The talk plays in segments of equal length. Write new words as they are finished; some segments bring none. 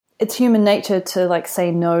it's human nature to like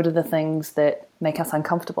say no to the things that make us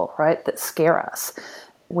uncomfortable, right? That scare us.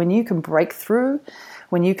 When you can break through,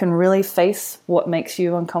 when you can really face what makes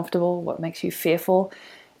you uncomfortable, what makes you fearful,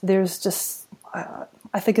 there's just,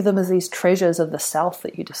 I think of them as these treasures of the self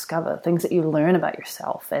that you discover, things that you learn about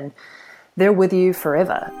yourself, and they're with you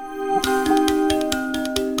forever.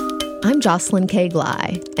 I'm Jocelyn K.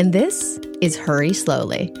 Glei, and this is Hurry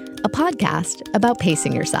Slowly, a podcast about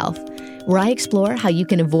pacing yourself, where I explore how you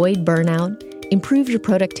can avoid burnout, improve your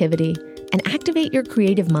productivity, and activate your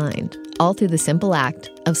creative mind, all through the simple act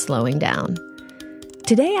of slowing down.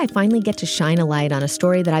 Today, I finally get to shine a light on a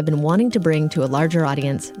story that I've been wanting to bring to a larger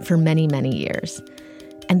audience for many, many years.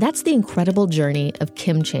 And that's the incredible journey of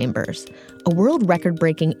Kim Chambers, a world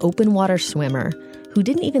record-breaking open water swimmer who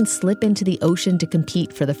didn't even slip into the ocean to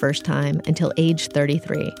compete for the first time until age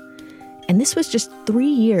 33. And this was just 3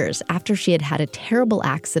 years after she had had a terrible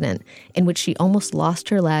accident in which she almost lost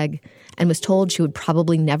her leg and was told she would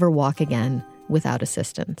probably never walk again without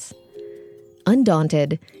assistance.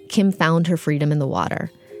 Undaunted, Kim found her freedom in the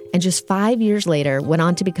water, and just 5 years later went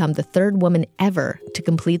on to become the third woman ever to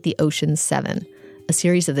complete the Ocean's 7, a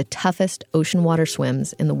series of the toughest ocean water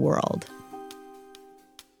swims in the world.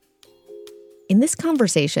 In this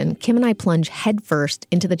conversation, Kim and I plunge headfirst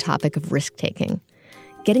into the topic of risk-taking,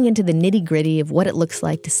 getting into the nitty-gritty of what it looks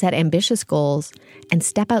like to set ambitious goals and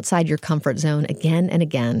step outside your comfort zone again and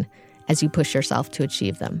again as you push yourself to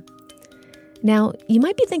achieve them. Now, you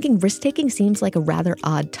might be thinking risk-taking seems like a rather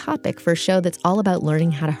odd topic for a show that's all about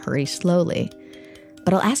learning how to hurry slowly.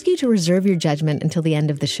 But I'll ask you to reserve your judgment until the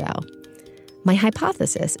end of the show. My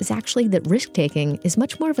hypothesis is actually that risk-taking is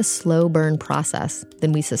much more of a slow burn process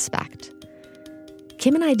than we suspect.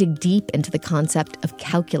 Kim and I dig deep into the concept of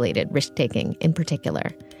calculated risk-taking in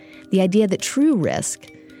particular, the idea that true risk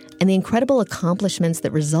and the incredible accomplishments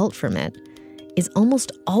that result from it is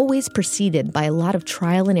almost always preceded by a lot of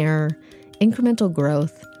trial and error, incremental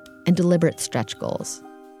growth, and deliberate stretch goals.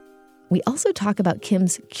 We also talk about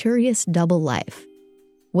Kim's curious double life,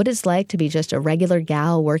 what it's like to be just a regular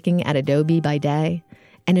gal working at Adobe by day,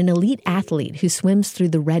 and an elite athlete who swims through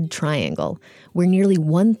the Red Triangle, where nearly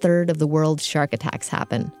 1/3 of the world's shark attacks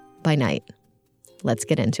happen, by night. Let's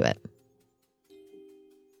get into it.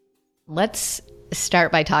 Let's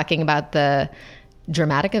start by talking about the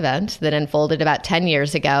dramatic event that unfolded about 10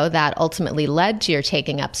 years ago that ultimately led to your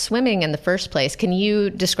taking up swimming in the first place. Can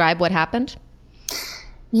you describe what happened?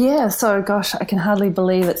 Yeah, so gosh, I can hardly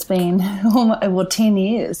believe it's been 10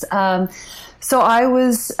 years. So I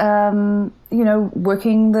was,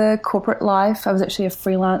 working the corporate life. I was actually a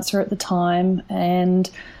freelancer at the time and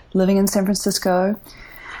living in San Francisco.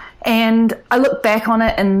 And I look back on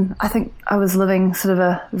it and I think I was living sort of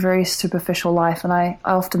a very superficial life. And I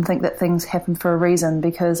often think that things happen for a reason,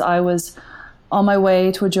 because I was on my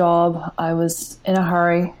way to a job. I was in a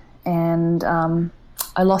hurry, and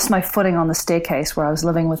I lost my footing on the staircase where I was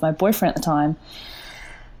living with my boyfriend at the time.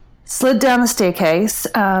 Slid down the staircase,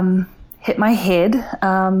 hit my head,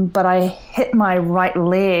 but I hit my right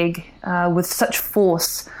leg with such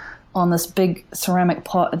force on this big ceramic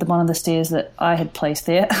pot at the bottom of the stairs that I had placed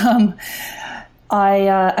there.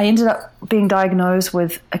 I ended up being diagnosed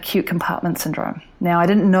with acute compartment syndrome. Now, I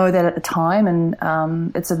didn't know that at the time,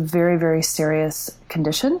 and it's a very, very serious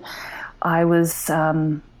condition. I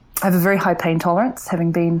have a very high pain tolerance,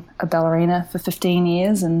 having been a ballerina for 15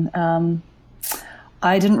 years, and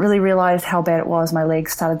I didn't really realize how bad it was. My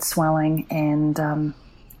legs started swelling, and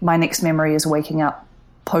my next memory is waking up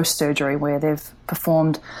post-surgery where they've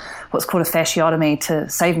performed what's called a fasciotomy to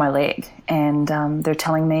save my leg. And they're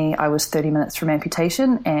telling me I was 30 minutes from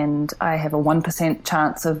amputation and I have a 1%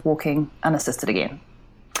 chance of walking unassisted again,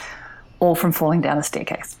 all from falling down a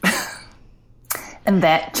staircase. And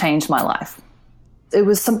that changed my life. It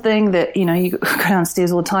was something that, you go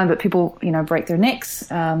downstairs all the time, but people, break their necks,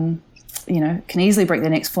 can easily break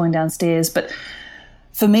their necks falling downstairs. But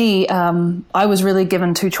for me, I was really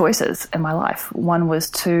given two choices in my life. One was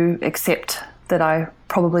to accept that I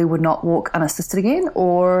probably would not walk unassisted again,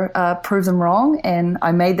 or prove them wrong. And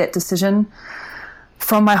I made that decision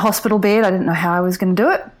from my hospital bed. I didn't know how I was going to do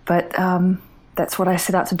it, but that's what I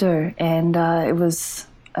set out to do. And it was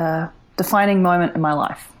a defining moment in my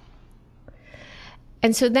life.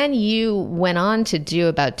 And so then you went on to do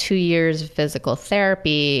about 2 years of physical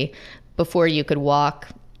therapy before you could walk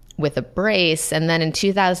with a brace. And then in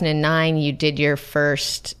 2009, you did your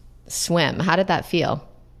first swim. How did that feel?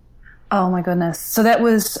 Oh my goodness. So that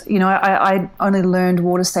was, I only learned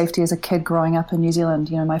water safety as a kid growing up in New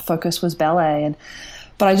Zealand. My focus was ballet. And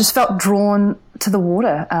But I just felt drawn to the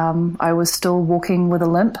water. I was still walking with a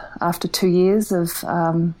limp after 2 years of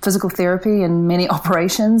physical therapy and many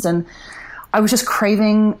operations, and I was just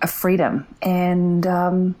craving a freedom. And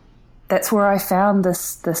that's where I found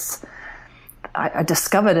this. I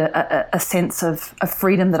discovered a sense of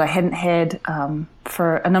freedom that I hadn't had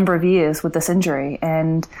for a number of years with this injury.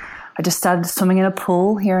 And I just started swimming in a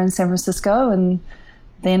pool here in San Francisco. And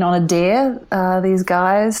then on a dare, these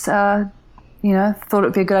guys, thought it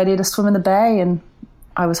would be a good idea to swim in the bay, and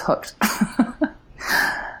I was hooked.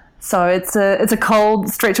 So it's a cold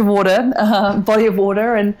stretch of water, body of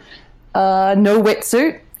water, and no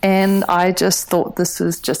wetsuit. And I just thought this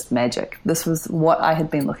was just magic. This was what I had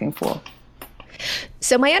been looking for.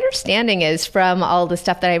 So my understanding is from all the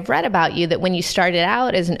stuff that I've read about you that when you started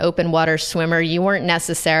out as an open water swimmer, you weren't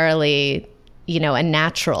necessarily, a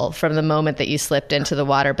natural from the moment that you slipped into the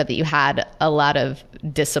water, but that you had a lot of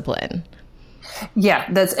discipline. Yeah,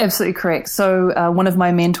 that's absolutely correct. So one of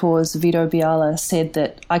my mentors, Vito Biala, said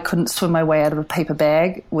that I couldn't swim my way out of a paper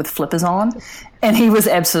bag with flippers on. And he was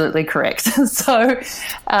absolutely correct.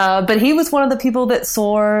 But he was one of the people that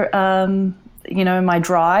saw my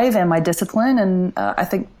drive and my discipline. And I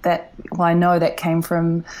think I know that came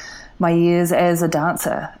from my years as a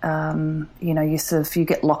dancer. You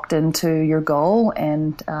get locked into your goal,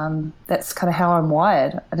 and that's kind of how I'm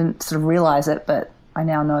wired. I didn't sort of realize it, but I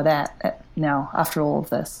now know that now after all of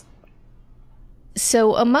this.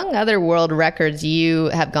 So among other world records, you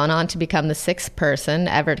have gone on to become the 6th person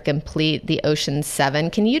ever to complete the Ocean 7.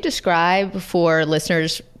 Can you describe for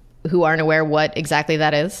listeners who aren't aware what exactly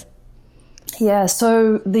that is? Yeah,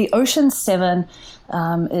 so the Ocean 7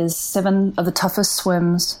 is 7 of the toughest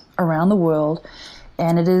swims around the world,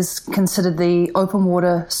 and it is considered the open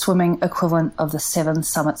water swimming equivalent of the 7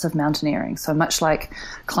 summits of mountaineering. So much like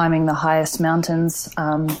climbing the highest mountains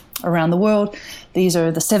around the world, these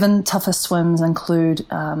are the 7 toughest swims. Include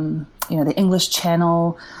the English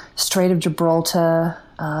Channel, Strait of Gibraltar,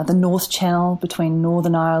 the North Channel between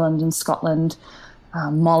Northern Ireland and Scotland,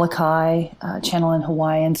 Molokai Channel in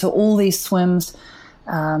Hawaii. And so all these swims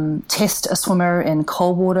test a swimmer in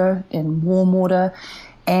cold water, in warm water,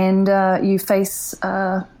 and you face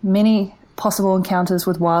many possible encounters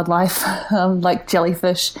with wildlife like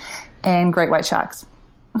jellyfish and great white sharks.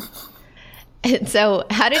 And so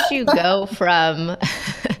how did you go from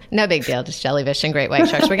no big deal, just jellyfish and great white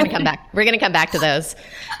sharks. We're going to come back. We're going to come back to those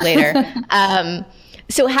later.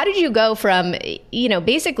 So how did you go from,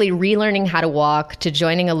 basically relearning how to walk to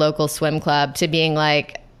joining a local swim club to being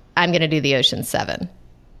like, I'm going to do the Ocean 7?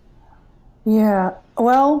 Yeah,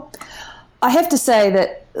 well, I have to say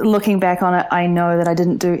that looking back on it, I know that I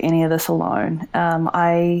didn't do any of this alone. When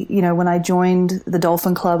I joined the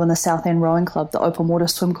Dolphin Club and the South End Rowing Club, the open water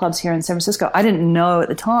swim clubs here in San Francisco, I didn't know at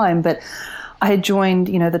the time, but I had joined,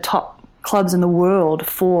 the top clubs in the world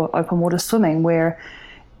for open water swimming, where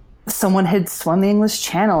someone had swum the English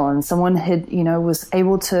Channel and someone had, was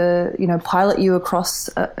able to, pilot you across,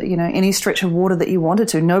 any stretch of water that you wanted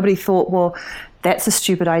to. Nobody thought, well, that's a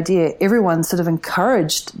stupid idea. Everyone sort of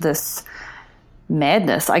encouraged this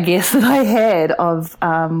madness, I guess, that I had of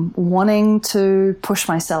wanting to push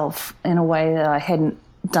myself in a way that I hadn't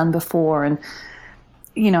done before. And,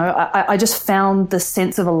 I just found this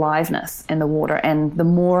sense of aliveness in the water. And the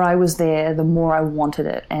more I was there, the more I wanted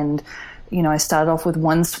it. And, I started off with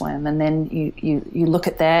one swim, and then you look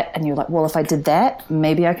at that and you're like, well, if I did that,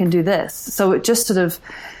 maybe I can do this. So it just it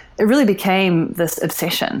really became this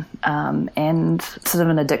obsession and sort of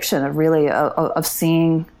an addiction of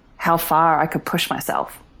seeing how far I could push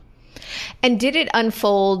myself. And did it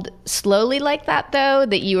unfold slowly like that, though,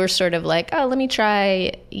 that you were sort of like, oh, let me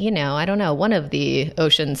try, I don't know, one of the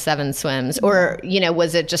Ocean 7 swims? Or,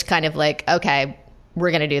 was it just kind of like, okay,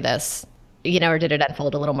 we're going to do this? Or did it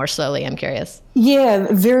unfold a little more slowly? I'm curious. Yeah,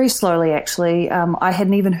 very slowly, actually. I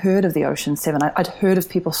hadn't even heard of the Ocean 7. I'd heard of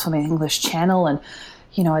people swimming English Channel, and,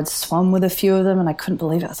 I'd swum with a few of them, and I couldn't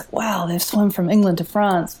believe it. I was like, wow, they've swum from England to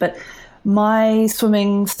France. But my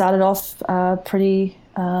swimming started off pretty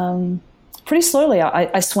slowly.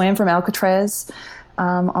 I swam from Alcatraz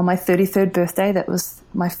on my 33rd birthday. That was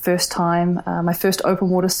my first time, my first open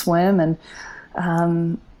water swim, and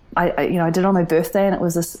I did it on my birthday, and it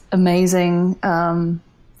was this amazing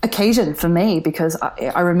occasion for me, because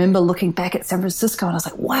I remember looking back at San Francisco and I was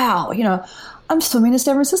like, wow, I'm swimming in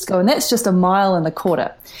San Francisco, and that's just a mile and a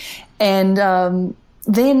quarter. And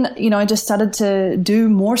then, I just started to do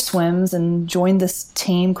more swims and joined this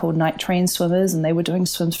team called Night Train Swimmers, and they were doing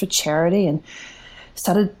swims for charity, and it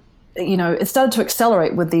started to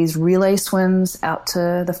accelerate with these relay swims out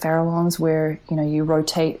to the Farallones, where, you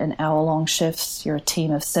rotate in hour-long shifts. You're a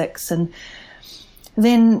team of 6. And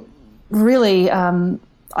then really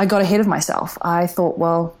I got ahead of myself. I thought,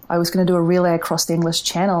 well, I was going to do a relay across the English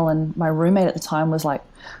Channel, and my roommate at the time was like,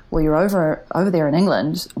 well, you're over there in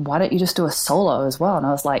England, why don't you just do a solo as well? And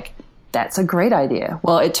I was like, that's a great idea.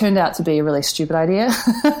 Well, it turned out to be a really stupid idea.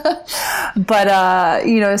 But,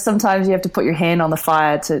 sometimes you have to put your hand on the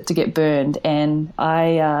fire to get burned. And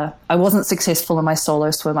I wasn't successful in my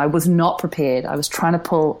solo swim. I was not prepared. I was trying to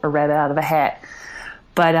pull a rabbit out of a hat.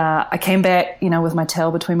 But I came back, with my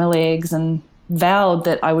tail between my legs and vowed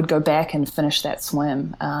that I would go back and finish that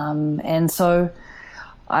swim. And so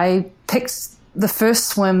I picked the first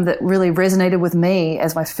swim that really resonated with me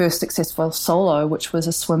as my first successful solo, which was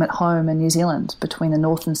a swim at home in New Zealand between the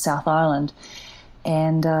North and South Island.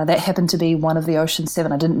 And that happened to be one of the Ocean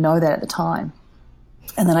 7. I didn't know that at the time.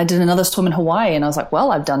 And then I did another swim in Hawaii, and I was like,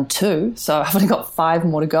 well, I've done 2, so I've only got 5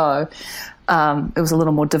 more to go. It was a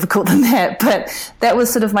little more difficult than that, but that was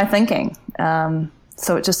sort of my thinking.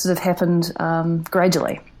 So it just sort of happened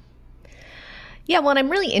gradually. Yeah, well, and I'm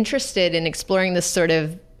really interested in exploring this sort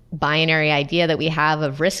of binary idea that we have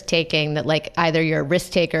of risk taking, that like either you're a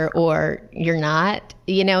risk taker or you're not,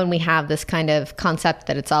 and we have this kind of concept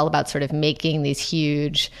that it's all about sort of making these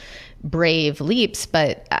huge, brave leaps.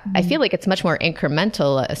 But I feel like it's much more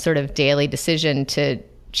incremental, a sort of daily decision to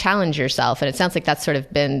challenge yourself. And it sounds like that's sort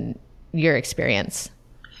of been your experience.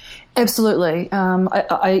 Absolutely.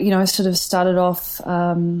 I sort of started off,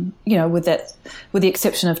 with the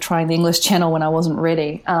exception of trying the English Channel when I wasn't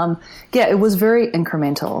ready. It was very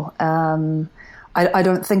incremental. I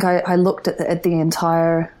don't think I looked at the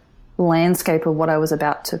entire landscape of what I was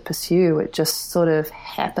about to pursue. It just sort of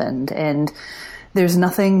happened, and there's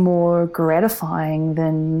nothing more gratifying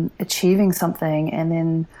than achieving something and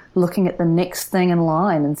then looking at the next thing in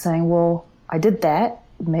line and saying, well, I did that,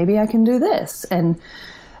 maybe I can do this. And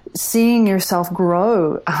seeing yourself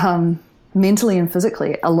grow mentally and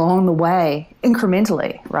physically along the way,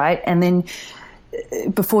 incrementally, right? And then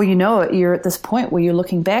before you know it, you're at this point where you're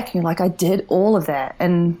looking back and you're like, I did all of that.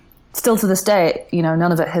 And still to this day,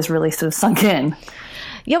 none of it has really sort of sunk in.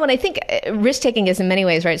 Yeah, when I think risk-taking is in many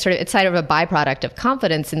ways, right, sort of it's sort of a byproduct of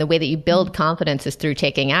confidence, and the way that you build confidence is through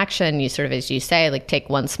taking action. You sort of, as you say, like take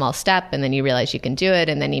one small step and then you realize you can do it,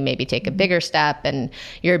 and then you maybe take a bigger step, and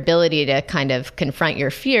your ability to kind of confront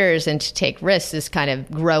your fears and to take risks is kind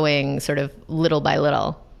of growing sort of little by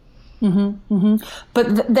little. Mm-hmm, mm-hmm.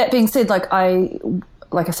 But that being said, like I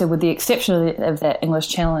said, with the exception of that English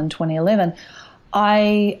Channel in 2011,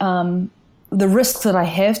 the risks that I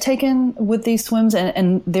have taken with these swims,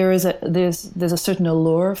 and there's a certain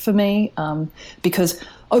allure for me, because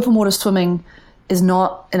open water swimming is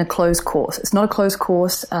not in a closed course. It's not a closed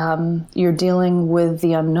course. You're dealing with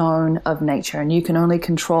the unknown of nature, and you can only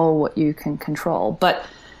control what you can control. But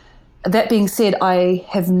that being said, I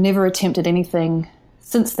have never attempted anything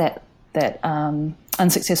since that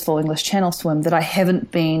unsuccessful English Channel swim that I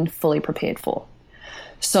haven't been fully prepared for.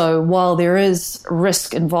 So while there is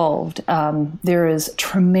risk involved, there is a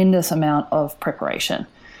tremendous amount of preparation,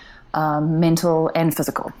 mental and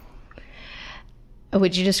physical.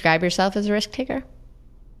 Would you describe yourself as a risk taker?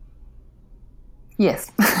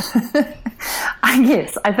 Yes.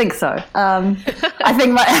 Yes, I think so.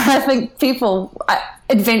 I think people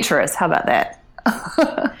adventurous. How about that?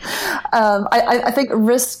 I think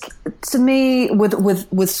risk to me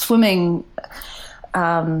with swimming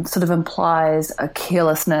sort of implies a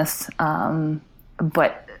carelessness,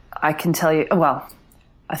 but I can tell you, well,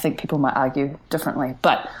 I think people might argue differently,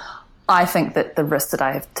 but I think that the risks that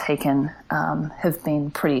I have taken have been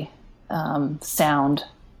pretty sound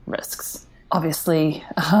risks. Obviously,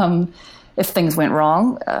 if things went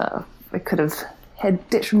wrong, it could have had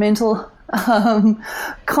detrimental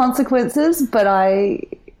consequences, but I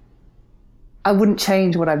wouldn't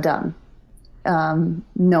change what I've done,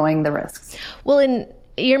 knowing the risks. Well,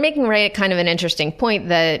 you're making kind of an interesting point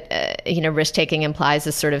that, risk taking implies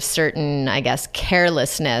a sort of certain, I guess,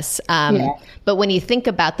 carelessness. But when you think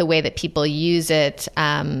about the way that people use it,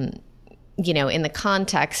 in the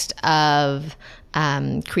context of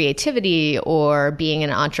creativity or being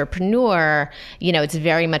an entrepreneur, it's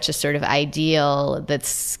very much a sort of ideal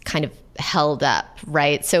that's kind of held up,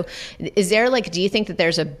 right? So is there do you think that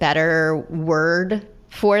there's a better word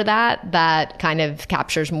for that kind of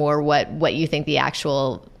captures more what you think the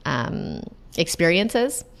actual experience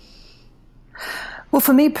is? Well,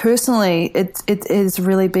 for me personally, it has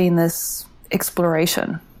really been this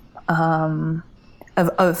exploration of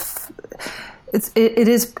it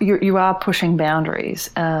is you are pushing boundaries.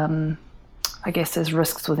 I guess there's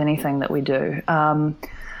risks with anything that we do,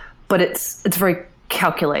 but it's very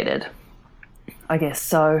calculated, I guess.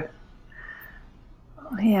 So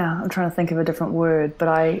I'm trying to think of a different word, but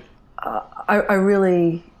I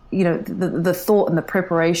really, the thought and the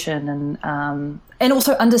preparation and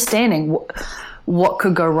also understanding what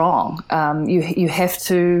could go wrong. You have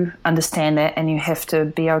to understand that, and you have to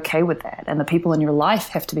be okay with that, and the people in your life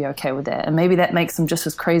have to be okay with that, and maybe that makes them just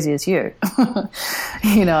as crazy as you.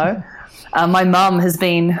 My mum has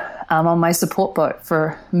been on my support boat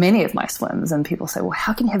for many of my swims, and people say, well,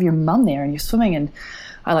 how can you have your mum there and you're swimming in,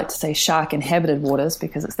 I like to say, shark inhabited waters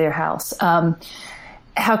because it's their house.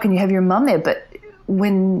 How can you have your mum there? But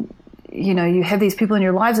when you have these people in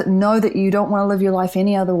your lives that know that you don't want to live your life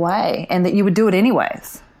any other way, and that you would do it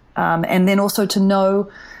anyways. And then also to know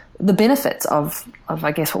the benefits of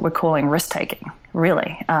I guess, what we're calling risk-taking,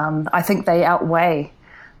 really. I think they outweigh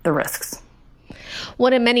the risks.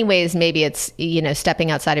 Well, in many ways, maybe it's,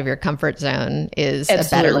 stepping outside of your comfort zone is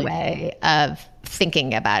Absolutely. a better way of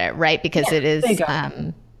thinking about it, right? Because it is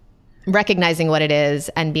recognizing what it is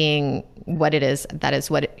and being what it is, that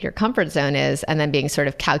is what your comfort zone is, and then being sort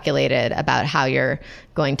of calculated about how you're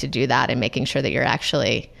going to do that and making sure that you're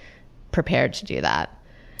actually prepared to do that.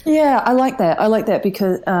 Yeah, I like that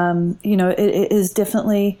because, it is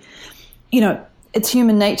definitely, it's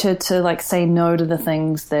human nature to say no to the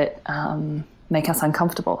things that make us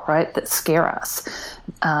uncomfortable, right? That scare us.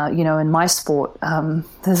 In my sport,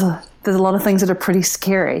 there's a lot of things that are pretty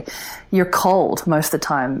scary. You're cold most of the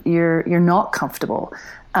time. You're not comfortable.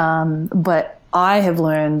 But I have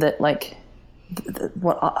learned that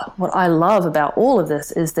what I love about all of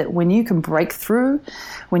this is that when you can break through,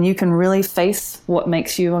 when you can really face what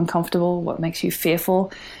makes you uncomfortable, what makes you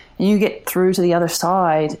fearful, and you get through to the other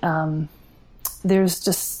side, there's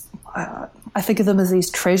just, I think of them as these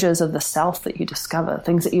treasures of the self that you discover,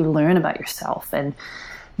 things that you learn about yourself, and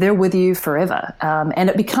they're with you forever. And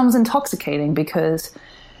it becomes intoxicating because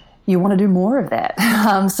you want to do more of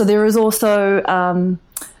that. So there is also,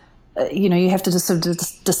 you have to just sort of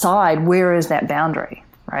decide where is that boundary,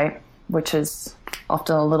 right? Which is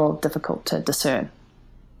often a little difficult to discern.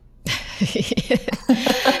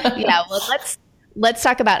 Yeah, well, let's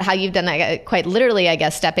talk about how you've done that quite literally, I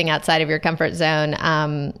guess, stepping outside of your comfort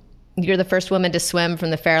zone. You're the first woman to swim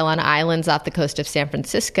from the Farallon Islands off the coast of San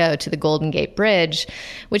Francisco to the Golden Gate Bridge,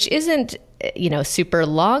 which isn't, super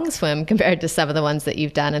long swim compared to some of the ones that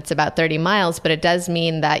you've done. It's about 30 miles, but it does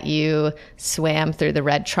mean that you swam through the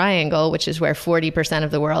Red Triangle, which is where 40% of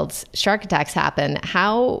the world's shark attacks happen.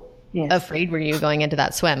 How afraid were you going into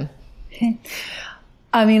that swim?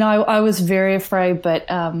 I mean, I was very afraid, but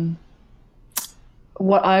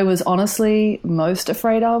what I was honestly most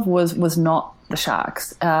afraid of was not the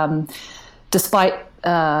sharks. Despite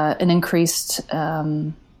an increased,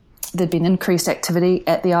 there'd been increased activity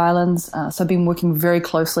at the islands. So I've been working very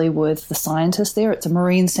closely with the scientists there. It's a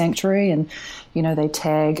marine sanctuary, and, they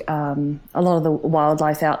tag a lot of the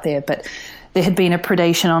wildlife out there. But there had been a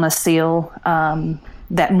predation on a seal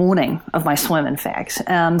that morning of my swim, in fact.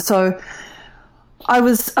 So I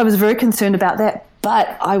was very concerned about that.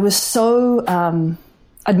 But I was so...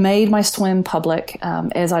 I'd made my swim public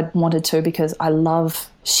as I'd wanted to, because I love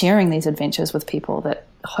sharing these adventures with people that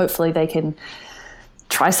hopefully they can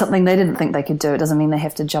try something they didn't think they could do. It doesn't mean they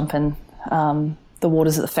have to jump in the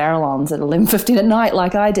waters at the Farallons at 11:15 at night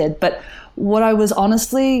like I did. But what I was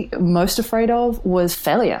honestly most afraid of was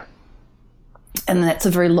failure. And that's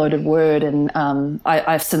a very loaded word, and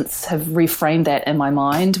I've since have reframed that in my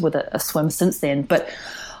mind with a swim since then. But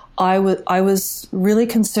I was really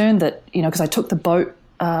concerned that, because I took the boat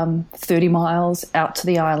 30 miles out to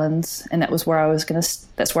the islands, and that was where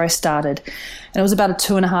that's where I started. And it was about a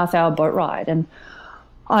 2.5 hour boat ride. And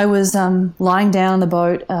I was lying down in the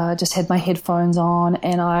boat, just had my headphones on,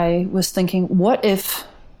 and I was thinking, what if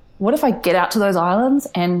I get out to those islands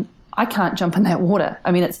and I can't jump in that water?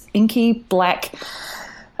 I mean, it's inky, black,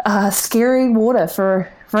 scary water for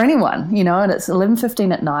anyone, and it's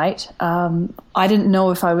 11:15 at night. I didn't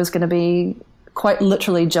know if I was going to be quite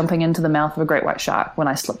literally jumping into the mouth of a great white shark when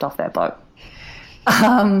I slipped off that boat.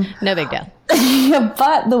 No big deal. Yeah,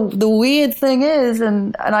 but the weird thing is,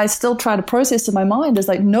 and I still try to process in my mind, is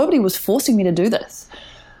nobody was forcing me to do this.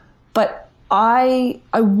 But I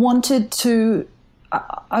wanted to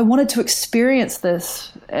experience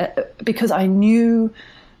this because I knew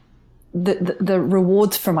the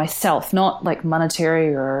rewards for myself, not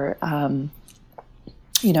monetary or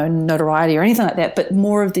notoriety or anything like that, but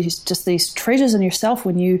more of these treasures in yourself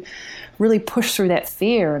when you really push through that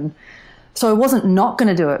fear. And so I wasn't not going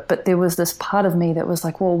to do it, but there was this part of me that was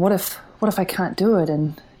like, well, what if I can't do it?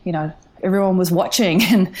 And, everyone was watching.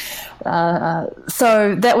 And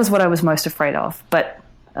so that was what I was most afraid of. But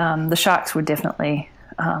the sharks were definitely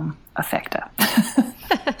a factor.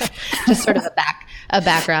 Just sort of a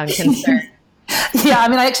background concern. Yeah, I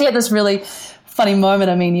mean, I actually had this really funny moment.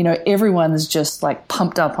 I mean, everyone's just like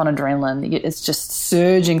pumped up on adrenaline. It's just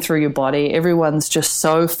surging through your body. Everyone's just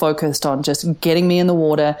so focused on just getting me in the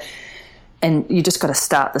water, and you just got to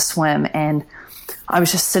start the swim. And I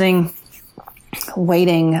was just sitting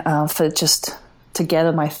waiting for just to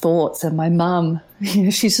gather my thoughts, and my mum,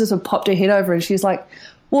 she sort of popped her head over and she's like,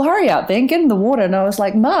 well, hurry up then, get in the water. And I was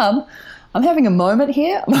like, Mum, I'm having a moment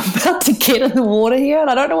here. I'm about to get in the water here and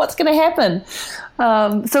I don't know what's going to happen.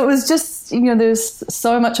 So it was just, there's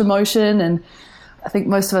so much emotion, and I think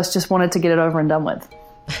most of us just wanted to get it over and done with.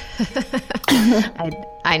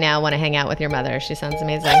 I now want to hang out with your mother. She sounds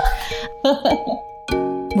amazing.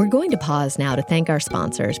 We're going to pause now to thank our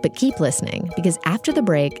sponsors, but keep listening, because after the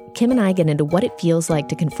break, Kim and I get into what it feels like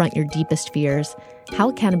to confront your deepest fears, how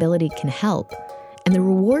accountability can help, and the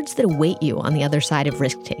rewards that await you on the other side of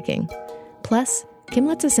risk-taking. Plus, Kim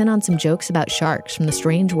lets us in on some jokes about sharks from the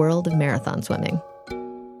strange world of marathon swimming.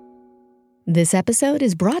 This episode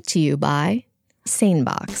is brought to you by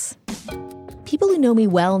SaneBox. People who know me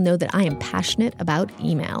well know that I am passionate about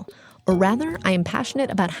email. Or rather, I am passionate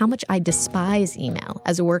about how much I despise email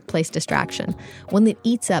as a workplace distraction, one that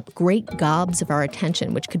eats up great gobs of our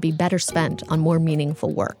attention, which could be better spent on more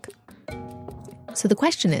meaningful work. So the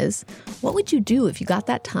question is, what would you do if you got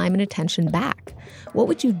that time and attention back? What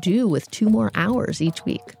would you do with 2 more hours each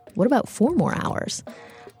week? What about 4 more hours?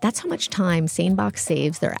 That's how much time SaneBox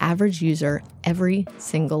saves their average user every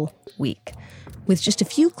single week. With just a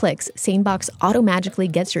few clicks, SaneBox auto-magically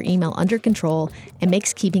gets your email under control and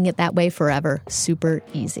makes keeping it that way forever super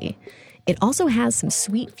easy. It also has some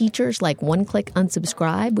sweet features like one-click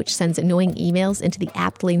unsubscribe, which sends annoying emails into the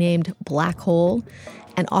aptly named black hole,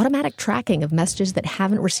 and automatic tracking of messages that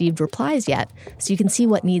haven't received replies yet, so you can see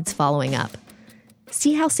what needs following up.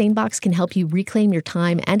 See how SaneBox can help you reclaim your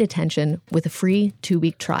time and attention with a free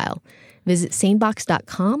 2-week trial. Visit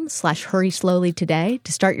sanebox.com/hurryslowly today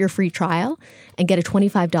to start your free trial and get a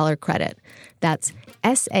 $25 credit. That's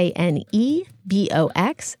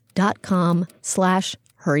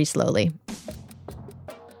sanebox.com/hurryslowly.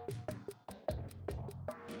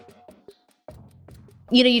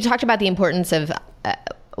 You talked about the importance of,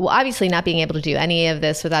 obviously not being able to do any of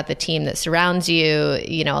this without the team that surrounds you,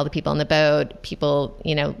 all the people on the boat, people,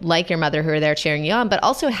 like your mother who are there cheering you on, but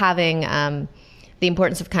also having the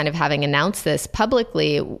importance of kind of having announced this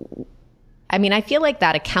publicly. I mean, I feel like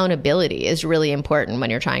that accountability is really important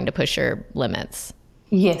when you're trying to push your limits.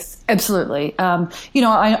 Yes, absolutely.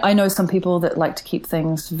 I know some people that like to keep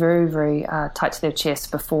things very, very tight to their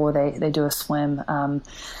chest before they do a swim.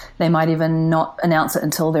 They might even not announce it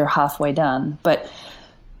until they're halfway done. But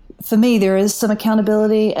for me, there is some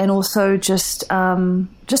accountability, and also just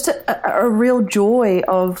a real joy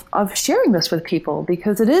of sharing this with people,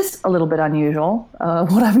 because it is a little bit unusual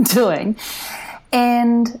what I'm doing,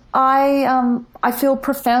 and I feel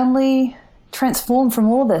profoundly transformed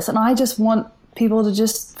from all this, and I just want people to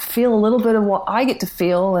just feel a little bit of what I get to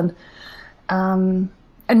feel, and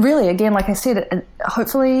really, again, like I said,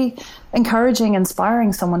 hopefully encouraging,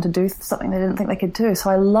 inspiring someone to do something they didn't think they could do.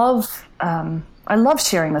 So I love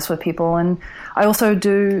sharing this with people, and I also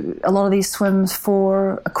do a lot of these swims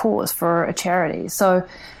for a cause, for a charity. So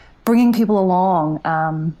bringing people along,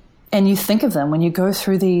 and you think of them when you go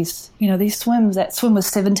through these swims. That swim was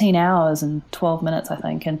 17 hours and 12 minutes, I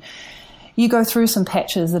think, and you go through some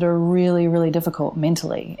patches that are really, really difficult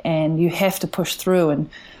mentally, and you have to push through. And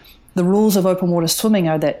the rules of open water swimming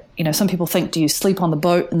are that, some people think, do you sleep on the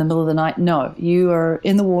boat in the middle of the night? No, you are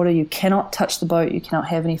in the water. You cannot touch the boat. You cannot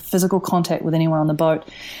have any physical contact with anyone on the boat.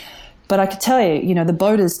 But I could tell you, the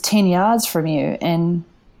boat is 10 yards from you, and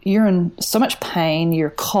you're in so much pain.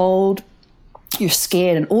 You're cold. You're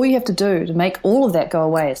scared. And all you have to do to make all of that go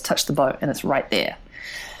away is touch the boat, and it's right there.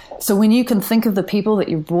 So when you can think of the people that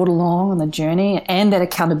you brought along on the journey, and that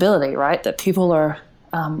accountability, right, that people are,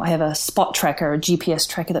 I have a spot tracker, a GPS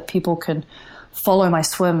tracker that people can follow my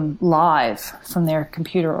swim live from their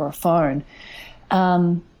computer or a phone.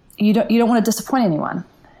 You don't want to disappoint anyone,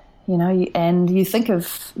 and you think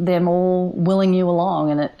of them all willing you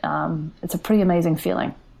along, and it's a pretty amazing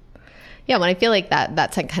feeling. Yeah, when I feel like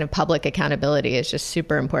that kind of public accountability is just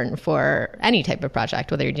super important for any type of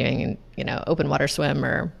project, whether you're doing, open water swim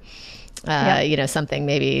or, something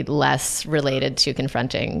maybe less related to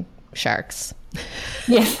confronting sharks.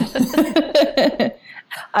 Yes.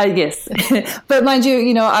 Yes. But mind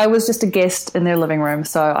you, I was just a guest in their living room.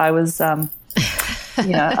 So I was, that's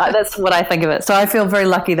what I think of it. So I feel very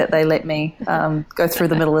lucky that they let me go through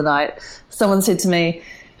the middle of the night. Someone said to me,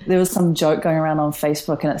 there was some joke going around on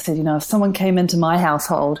Facebook, and it said, if someone came into my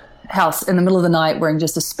household house in the middle of the night wearing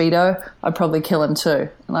just a Speedo, I'd probably kill him too.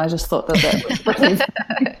 And I just thought that was really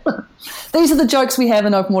these are the jokes we have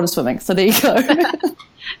in open water swimming. So there you go.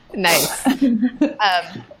 Nice.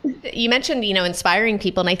 You mentioned, inspiring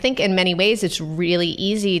people. And I think in many ways, it's really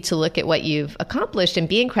easy to look at what you've accomplished and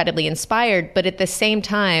be incredibly inspired, but at the same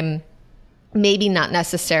time, maybe not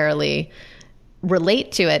necessarily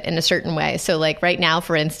relate to it in a certain way. So like right now,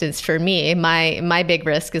 for instance, for me, my big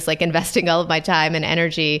risk is like investing all of my time and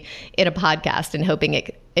energy in a podcast and hoping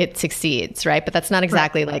it succeeds, right? But that's not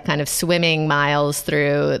exactly like kind of swimming miles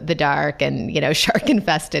through the dark and, shark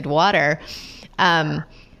infested water.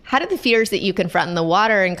 How do the fears that you confront in the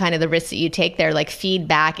water and kind of the risks that you take there, like feed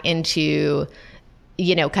back into,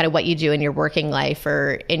 kind of what you do in your working life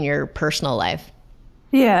or in your personal life?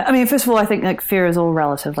 Yeah, I mean, first of all, I think like fear is all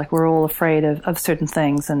relative. Like we're all afraid of certain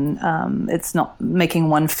things, and it's not making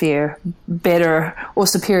one fear better or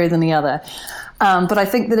superior than the other. But I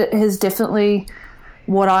think that it has definitely,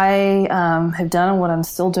 what I have done and what I'm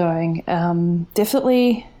still doing,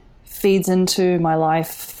 definitely feeds into my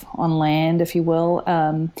life on land, if you will.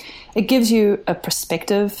 It gives you a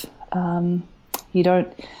perspective. You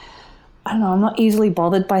don't, I don't know, I'm not easily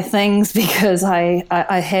bothered by things because I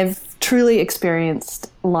have truly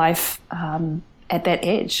experienced life at that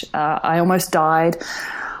edge. I almost died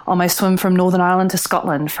on my swim from Northern Ireland to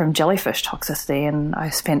Scotland from jellyfish toxicity, and I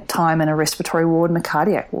spent time in a respiratory ward and a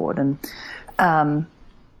cardiac ward. And, and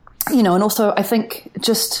also I think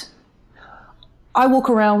just I walk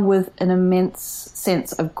around with an immense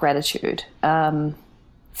sense of gratitude from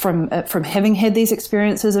having had these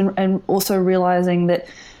experiences and also realizing that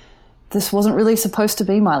this wasn't really supposed to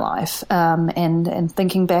be my life, and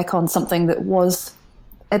thinking back on something that was,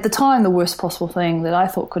 at the time, the worst possible thing that I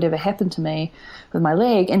thought could ever happen to me with my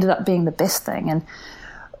leg ended up being the best thing. And,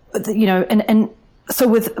 and so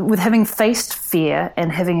with having faced fear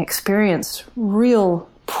and having experienced real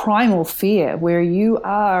primal fear where you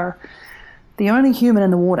are the only human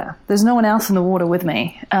in the water, there's no one else in the water with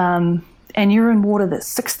me, and you're in water that's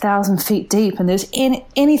 6,000 feet deep and there's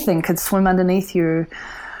anything could swim underneath you,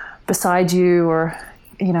 beside you, or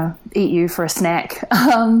eat you for a snack.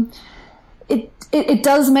 It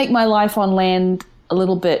does make my life on land a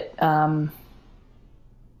little bit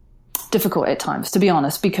difficult at times, to be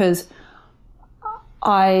honest, because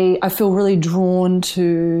I feel really drawn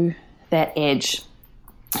to that edge,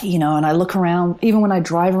 and I look around, even when I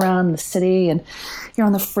drive around the city and you're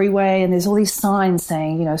on the freeway and there's all these signs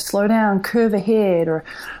saying, slow down, curve ahead, or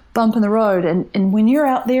bump in the road. And when you're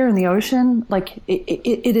out there in the ocean, like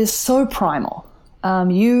it is so primal.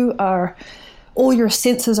 All your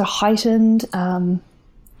senses are heightened, and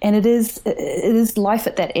it is life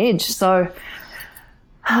at that edge. So,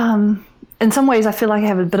 in some ways I feel like I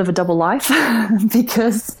have a bit of a double life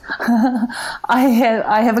because I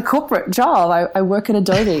have a corporate job. I work at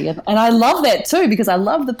Adobe and I love that too, because I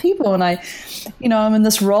love the people, and I'm in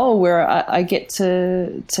this role where I get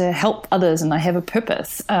to help others and I have a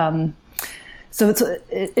purpose. So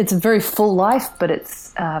it's a very full life, but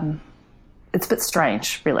it's a bit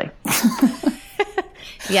strange, really.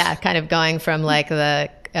 Yeah, kind of going from like a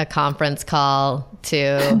conference call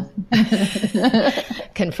to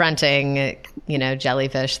confronting,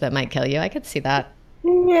 jellyfish that might kill you. I could see that.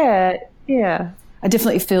 Yeah. I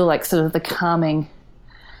definitely feel like sort of the calming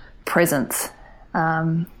presence,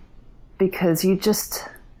 because you just,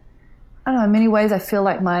 I don't know, in many ways I feel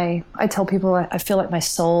like I tell people I feel like my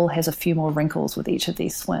soul has a few more wrinkles with each of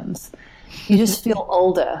these swims. You just feel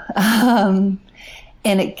older.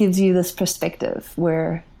 And it gives you this perspective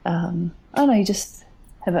where, I don't know, you just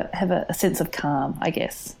have a sense of calm, I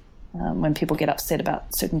guess, when people get upset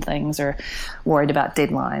about certain things or worried about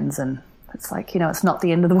deadlines. And it's like, it's not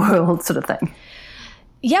the end of the world sort of thing.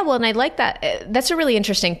 Yeah, well, and I like that. That's a really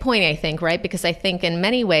interesting point, I think, right? Because I think in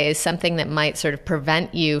many ways, something that might sort of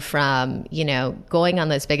prevent you from, going on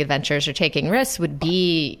those big adventures or taking risks would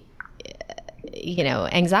be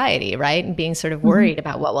anxiety, right? And being sort of worried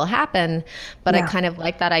about what will happen. But I kind of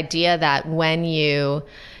like that idea that when you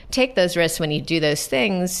take those risks, when you do those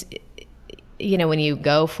things, when you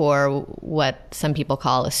go for what some people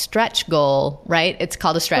call a stretch goal, right? It's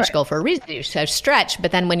called a stretch goal for a reason. So stretch,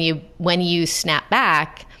 but then when you snap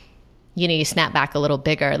back, you snap back a little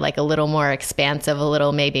bigger, like a little more expansive, a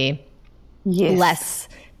little maybe less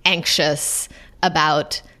anxious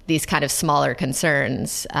about these kind of smaller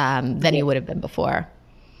concerns than you would have been before.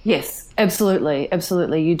 Yes, absolutely.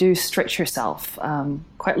 Absolutely. You do stretch yourself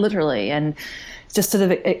quite literally, and just sort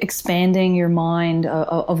of expanding your mind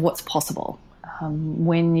of what's possible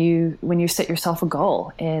when you set yourself a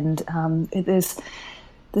goal. And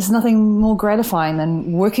there's nothing more gratifying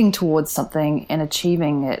than working towards something and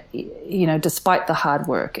achieving it, you know, despite the hard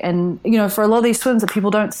work. And, you know, for a lot of these swims, that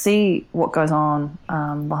people don't see what goes on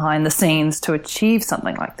behind the scenes to achieve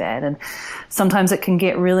something like that. And sometimes it can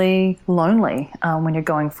get really lonely when you're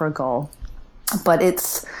going for a goal. But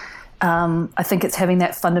it's, I think it's having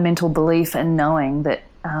that fundamental belief and knowing that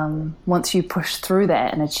once you push through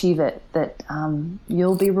that and achieve it, that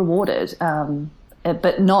you'll be rewarded.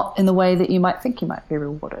 But not in the way that you might think you might be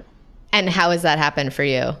rewarded. And how has that happened for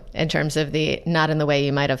you in terms of the not in the way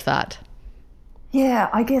you might have thought? Yeah,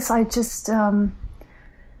 I guess I just,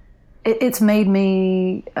 it's made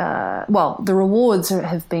me, the rewards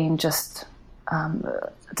have been just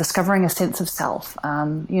discovering a sense of self.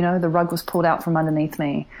 You know, the rug was pulled out from underneath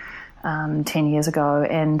me 10 years ago,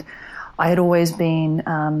 and I had always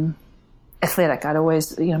been athletic. I'd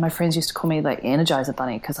always, you know, my friends used to call me like Energizer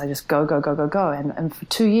Bunny because I just go. And for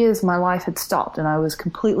 2 years, my life had stopped and I was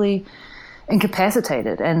completely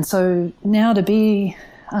incapacitated. And so now to be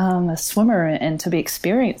a swimmer and to be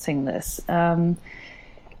experiencing this, and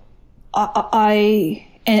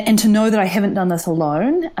to know that I haven't done this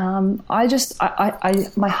alone,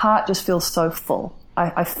 my heart just feels so full.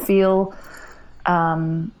 I feel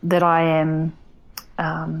that I am.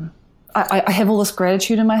 I have all this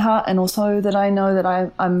gratitude in my heart, and also that I know that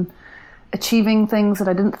I'm achieving things that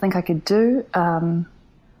I didn't think I could do,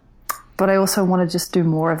 but I also want to just do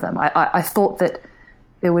more of them. I thought that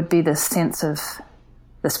there would be this sense of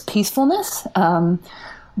this peacefulness, but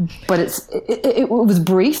it was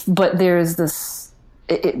brief. But there's this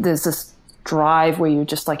drive where you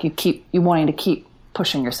just like you're wanting to keep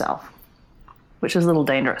pushing yourself, which is a little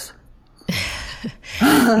dangerous.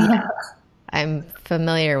 Yeah. I'm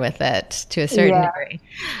familiar with it to a certain degree.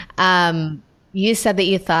 You said that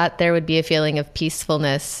you thought there would be a feeling of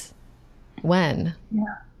peacefulness. When?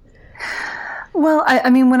 Yeah. Well, I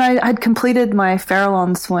mean, when I'd completed my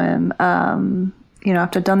Farallon swim, you know,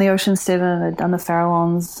 after I'd done the Ocean 7, I'd done the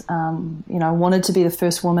Farallons, you know, I wanted to be the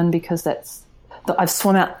first woman because I've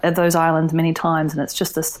swum out at those islands many times, and it's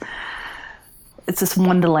just this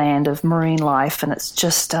wonderland of marine life, and it's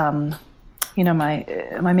just, you know,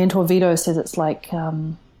 my mentor Vito says it's like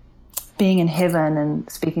being in heaven and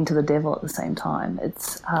speaking to the devil at the same time.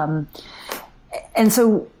 It's and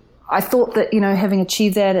so I thought that, you know, having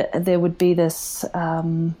achieved that, there would be this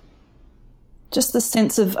just this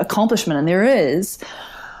sense of accomplishment, and there is.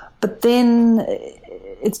 But then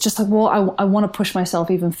it's just like, well, I want to push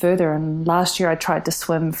myself even further. And last year I tried to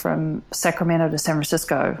swim from Sacramento to San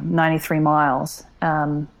Francisco, 93 miles.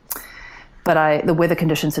 But the weather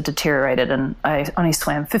conditions had deteriorated, and I only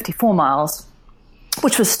swam 54 miles,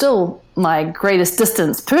 which was still my greatest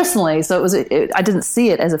distance personally. So I didn't see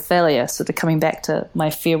it as a failure, sort of coming back to my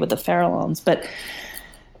fear with the Farallons. But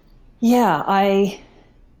yeah, I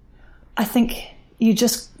think you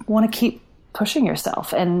just want to keep pushing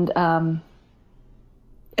yourself, and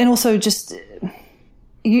also just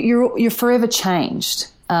you're forever changed.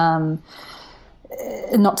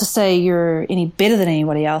 Not to say you're any better than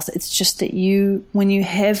anybody else. It's just that when you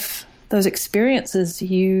have those experiences,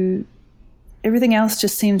 everything else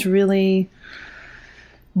just seems really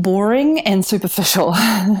boring and superficial.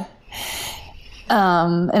 And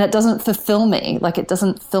it doesn't fulfill me. Like, it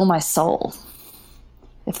doesn't fill my soul,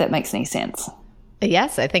 if that makes any sense.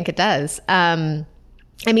 Yes, I think it does.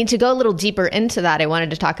 I mean, to go a little deeper into that, I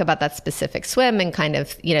wanted to talk about that specific swim and kind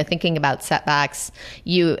of, you know, thinking about setbacks.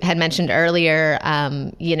 You had mentioned earlier,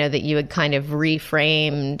 you know, that you had kind of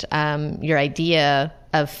reframed your idea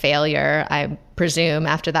of failure, I presume,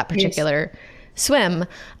 after that particular swim.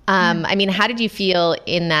 I mean, how did you feel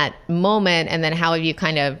in that moment? And then how have you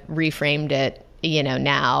kind of reframed it, you know,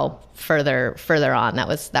 now further on? That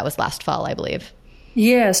was last fall, I believe.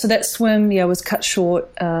 Yeah, so that swim, was cut short.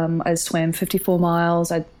 I swam 54 miles.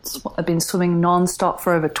 I've been swimming nonstop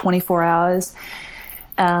for over 24 hours.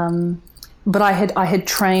 But I had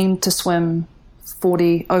trained to swim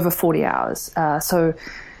over 40 hours. So,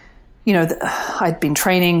 you know, I'd been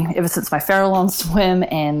training ever since my Farallon swim,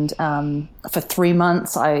 and for 3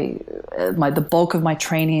 months, the bulk of my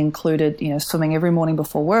training included, you know, swimming every morning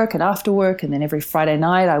before work and after work, and then every Friday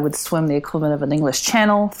night I would swim the equivalent of an English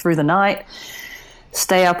Channel through the night.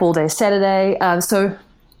 Stay up all day Saturday. So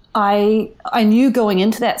I knew going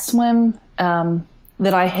into that swim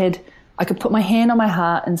that I could put my hand on my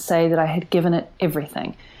heart and say that I had given it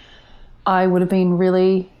everything. I would have been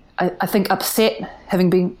really, I think, upset having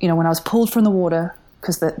been, you know, when I was pulled from the water,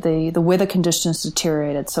 because the weather conditions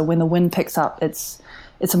deteriorated. So when the wind picks up, it's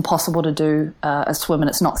impossible to do a swim, and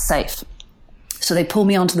it's not safe. So they pulled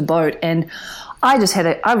me onto the boat, and I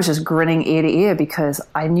was just grinning ear to ear because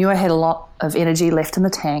I knew I had a lot of energy left in the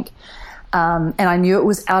tank, and I knew it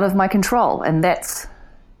was out of my control. And that's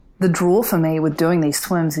the draw for me with doing these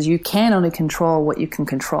swims, is you can only control what you can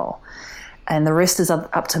control, and the rest is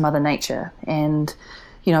up to Mother Nature. And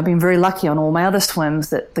I've been very lucky on all my other swims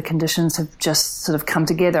that the conditions have just sort of come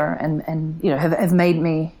together and have made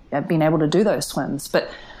me been able to do those swims. But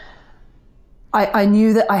I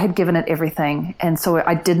knew that I had given it everything, and so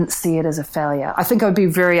I didn't see it as a failure. I think I would be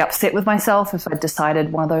very upset with myself if I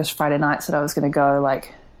decided one of those Friday nights that I was going to go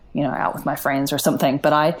out with my friends or something.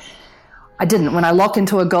 But I didn't. When I lock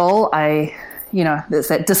into a goal, there's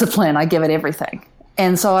that discipline. I give it everything.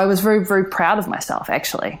 And so I was very, very proud of myself,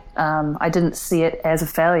 actually. I didn't see it as a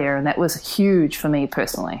failure, and that was huge for me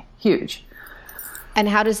personally. Huge. And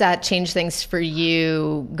how does that change things for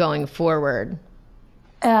you going forward?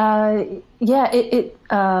 I've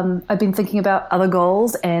been thinking about other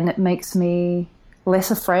goals, and it makes me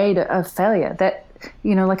less afraid of failure. That,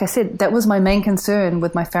 like I said, that was my main concern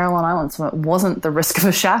with my Farallon Islands. So it wasn't the risk of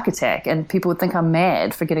a shark attack, and people would think I'm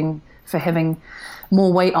mad for having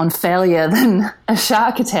more weight on failure than a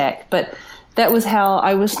shark attack. But that was how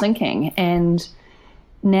I was thinking. And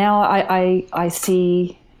now I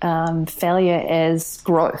see failure as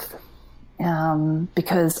growth.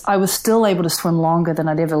 Because I was still able to swim longer than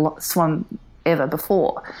I'd ever swum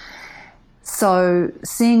before. So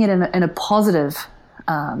seeing it in a positive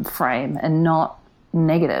frame and not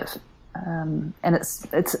negative, and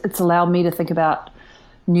it's allowed me to think about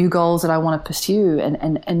new goals that I want to pursue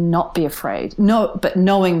and not be afraid. But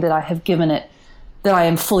knowing that I have given it, that I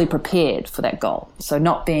am fully prepared for that goal. So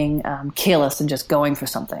not being careless and just going for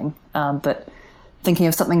something, but thinking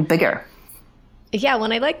of something bigger. Yeah,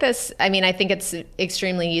 when I like this, I think it's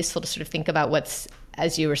extremely useful to sort of think about what's,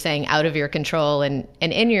 as you were saying, out of your control and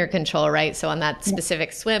in your control, right? So on that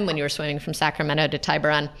specific swim, when you were swimming from Sacramento to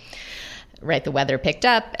Tiburon, right, the weather picked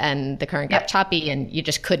up and the current got choppy, and you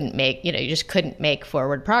just couldn't make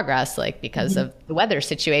forward progress, because of the weather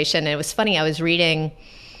situation. And it was funny, I was reading,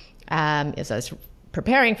 as I was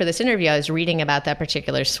preparing for this interview, I was reading about that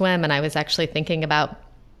particular swim, and I was actually thinking about,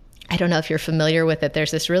 I don't know if you're familiar with it.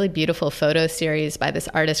 There's this really beautiful photo series by this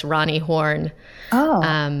artist, Ronnie Horn. Oh.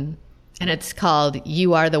 And it's called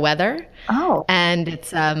You Are the Weather. Oh. And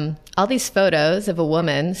it's all these photos of a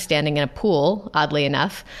woman standing in a pool, oddly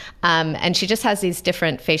enough. And she just has these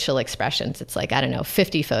different facial expressions. It's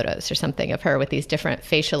 50 photos or something of her with these different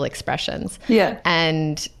facial expressions. Yeah.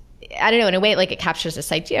 And I don't know, in a way, it captures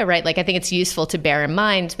this idea, right? I think it's useful to bear in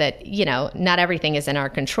mind that, not everything is in our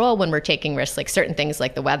control when we're taking risks. Certain things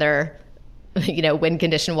like the weather, wind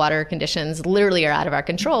condition, water conditions literally are out of our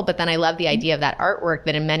control. But then I love the idea of that artwork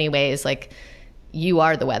that in many ways, you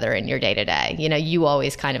are the weather in your day to day. You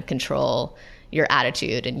always kind of control your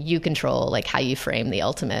attitude, and you control how you frame the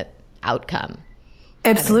ultimate outcome.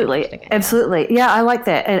 Absolutely. Absolutely. Yeah, I like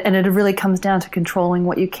that. And it really comes down to controlling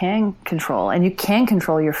what you can control, and you can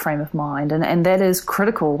control your frame of mind. And that is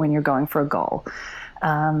critical when you're going for a goal.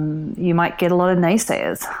 You might get a lot of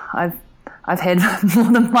naysayers. I've had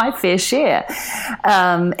more than my fair share.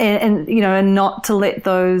 And not to let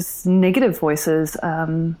those negative voices,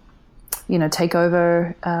 take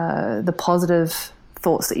over the positive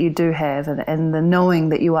thoughts that you do have, and the knowing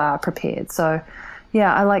that you are prepared. So,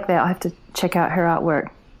 yeah, I like that. I have to check out her artwork.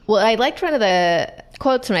 Well, I liked one of the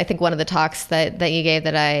quotes from, I think, one of the talks that you gave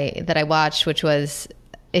that I watched, which was,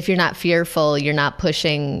 if you're not fearful, you're not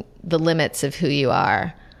pushing the limits of who you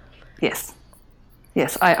are. Yes.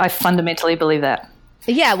 Yes, I fundamentally believe that.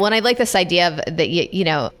 Yeah, well, and I like this idea of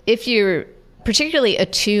that, if you're particularly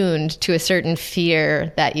attuned to a certain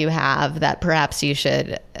fear that you have, that perhaps you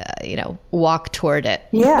should, walk toward it.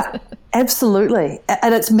 Yeah, absolutely.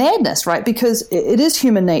 And it's madness, right? Because it is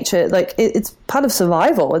human nature. It's part of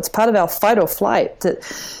survival. It's part of our fight or flight that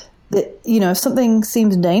if something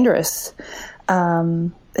seems dangerous,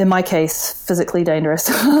 in my case, physically dangerous,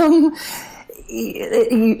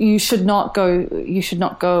 you should not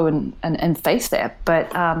go and face that.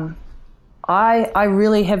 But I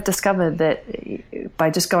really have discovered that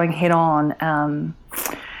by just going head on,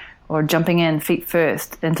 or jumping in feet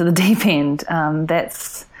first into the deep end,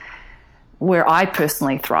 that's where I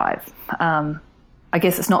personally thrive. I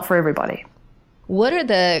guess it's not for everybody. What are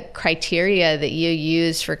the criteria that you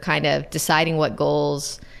use for kind of deciding what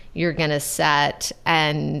goals you're going to set?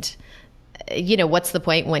 And, what's the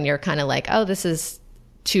point when you're kind of oh, this is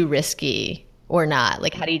too risky or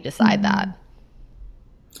not? How do you decide that?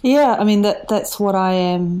 Yeah, that's what I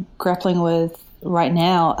am grappling with right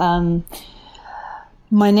now.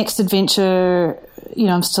 My next adventure,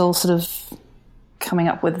 I'm still sort of coming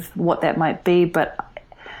up with what that might be, but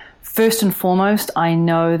first and foremost, I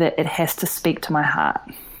know that it has to speak to my heart.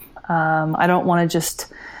 I don't want to just,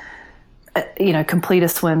 complete a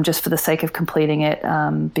swim just for the sake of completing it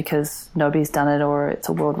because nobody's done it or it's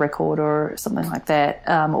a world record or something like that,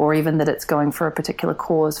 or even that it's going for a particular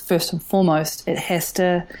cause. First and foremost, it has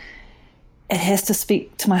to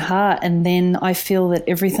speak to my heart, and then I feel that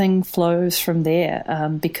everything flows from there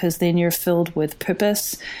because then you're filled with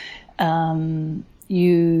purpose. And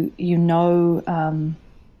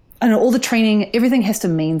all the training, everything has to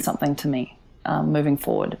mean something to me moving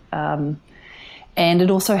forward. And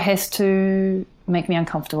it also has to make me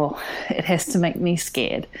uncomfortable. It has to make me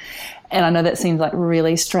scared. And I know that seems like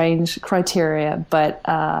really strange criteria, but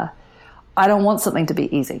I don't want something to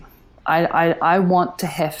be easy. I want to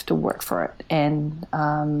have to work for it. And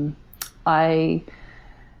I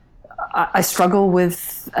struggle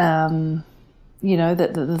with, the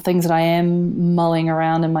things that I am mulling over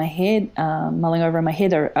in my head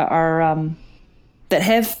are that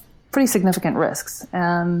have pretty significant risks.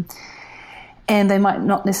 And they might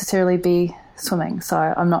not necessarily be swimming. So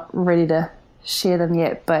I'm not ready to share them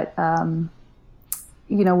yet. But,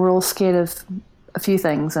 we're all scared of a few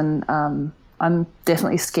things. And I'm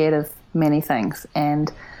definitely scared of many things.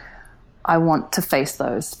 And I want to face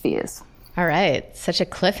those fears. All right. Such a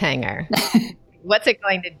cliffhanger. What's it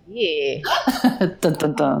going to be? Dun,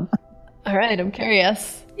 dun, dun. All right. I'm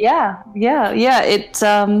curious. Yeah. It's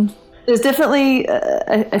there's definitely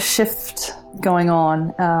a shift going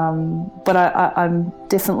on, but I'm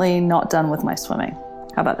definitely not done with my swimming.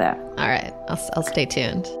 How about that? All right. I'll stay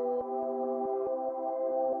tuned.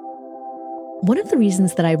 One of the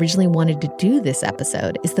reasons that I originally wanted to do this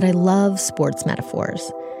episode is that I love sports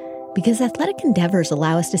metaphors, because athletic endeavors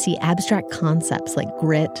allow us to see abstract concepts like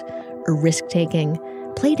grit or risk-taking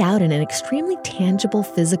played out in an extremely tangible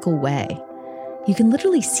physical way. You can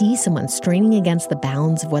literally see someone straining against the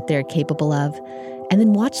bounds of what they're capable of, and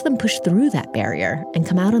then watch them push through that barrier and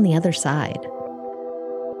come out on the other side.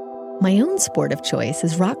 My own sport of choice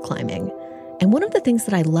is rock climbing, and one of the things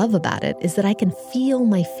that I love about it is that I can feel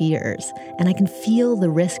my fears, and I can feel the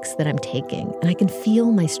risks that I'm taking, and I can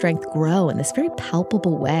feel my strength grow in this very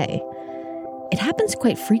palpable way. It happens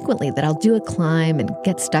quite frequently that I'll do a climb and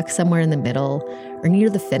get stuck somewhere in the middle or near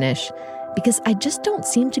the finish, because I just don't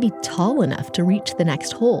seem to be tall enough to reach the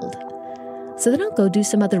next hold. So then I'll go do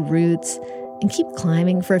some other routes and keep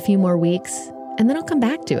climbing for a few more weeks, and then I'll come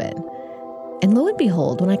back to it. And lo and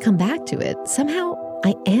behold, when I come back to it, somehow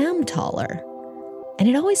I am taller. And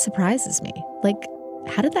it always surprises me. Like,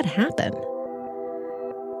 how did that happen?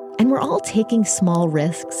 And we're all taking small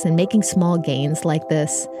risks and making small gains like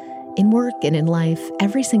this in work and in life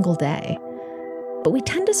every single day. But we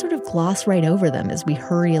tend to sort of gloss right over them as we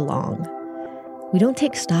hurry along. We don't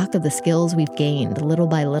take stock of the skills we've gained little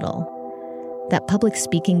by little. That public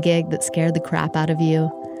speaking gig that scared the crap out of you,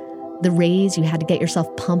 the raise you had to get yourself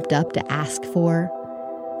pumped up to ask for,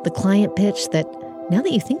 the client pitch that, now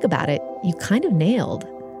that you think about it, you kind of nailed.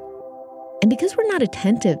 And because we're not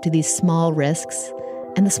attentive to these small risks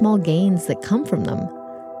and the small gains that come from them,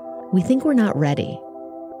 we think we're not ready.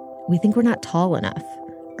 We think we're not tall enough,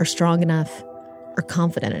 or strong enough, or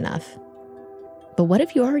confident enough. But what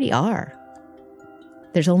if you already are?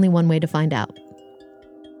 There's only one way to find out.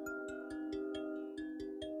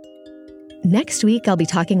 Next week, I'll be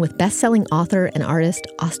talking with best-selling author and artist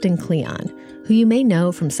Austin Kleon, who you may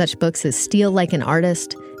know from such books as Steal Like an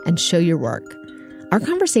Artist and Show Your Work. Our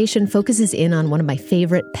conversation focuses in on one of my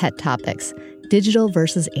favorite pet topics, digital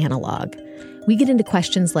versus analog. We get into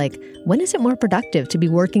questions like, when is it more productive to be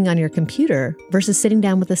working on your computer versus sitting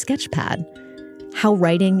down with a sketch pad? How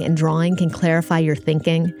writing and drawing can clarify your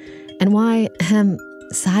thinking, and why,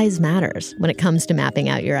 size matters when it comes to mapping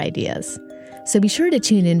out your ideas. So be sure to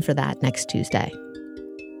tune in for that next Tuesday.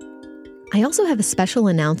 I also have a special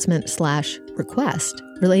announcement/request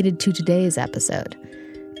related to today's episode.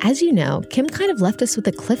 As you know, Kim kind of left us with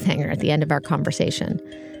a cliffhanger at the end of our conversation.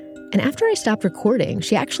 And after I stopped recording,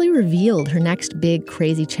 she actually revealed her next big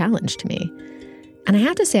crazy challenge to me. And I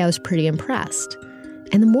have to say I was pretty impressed.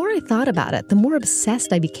 And the more I thought about it, the more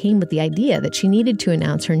obsessed I became with the idea that she needed to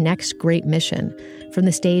announce her next great mission from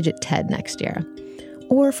the stage at TED next year,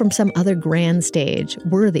 or from some other grand stage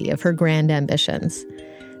worthy of her grand ambitions.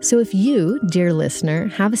 So if you, dear listener,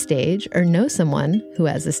 have a stage or know someone who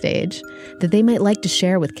has a stage that they might like to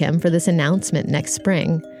share with Kim for this announcement next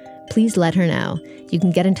spring, please let her know. You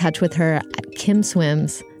can get in touch with her at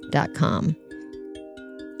kimswims.com.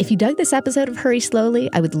 If you dug this episode of Hurry Slowly,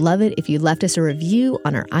 I would love it if you left us a review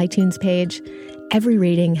on our iTunes page. Every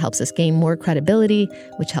rating helps us gain more credibility,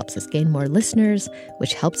 which helps us gain more listeners,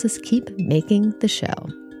 which helps us keep making the show.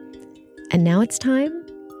 And now it's time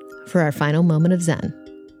for our final moment of Zen.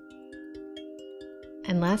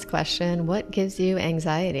 And last question, what gives you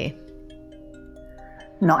anxiety?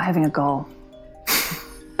 Not having a goal.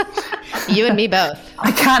 You and me both.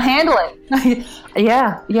 I can't handle it.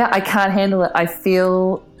 Yeah, I can't handle it. I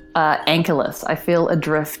feel anchorless. I feel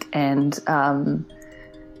adrift, and I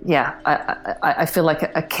feel like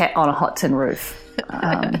a cat on a hot tin roof.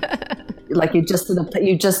 Like you're just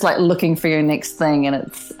like looking for your next thing, and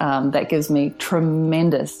it's that gives me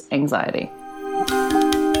tremendous anxiety.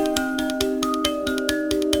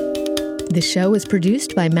 The show was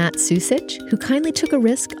produced by Matt Susich, who kindly took a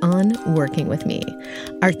risk on working with me.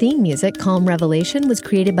 Our theme music, Calm Revelation, was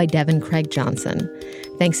created by Devin Craig Johnson.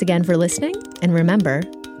 Thanks again for listening, and remember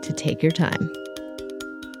to take your time.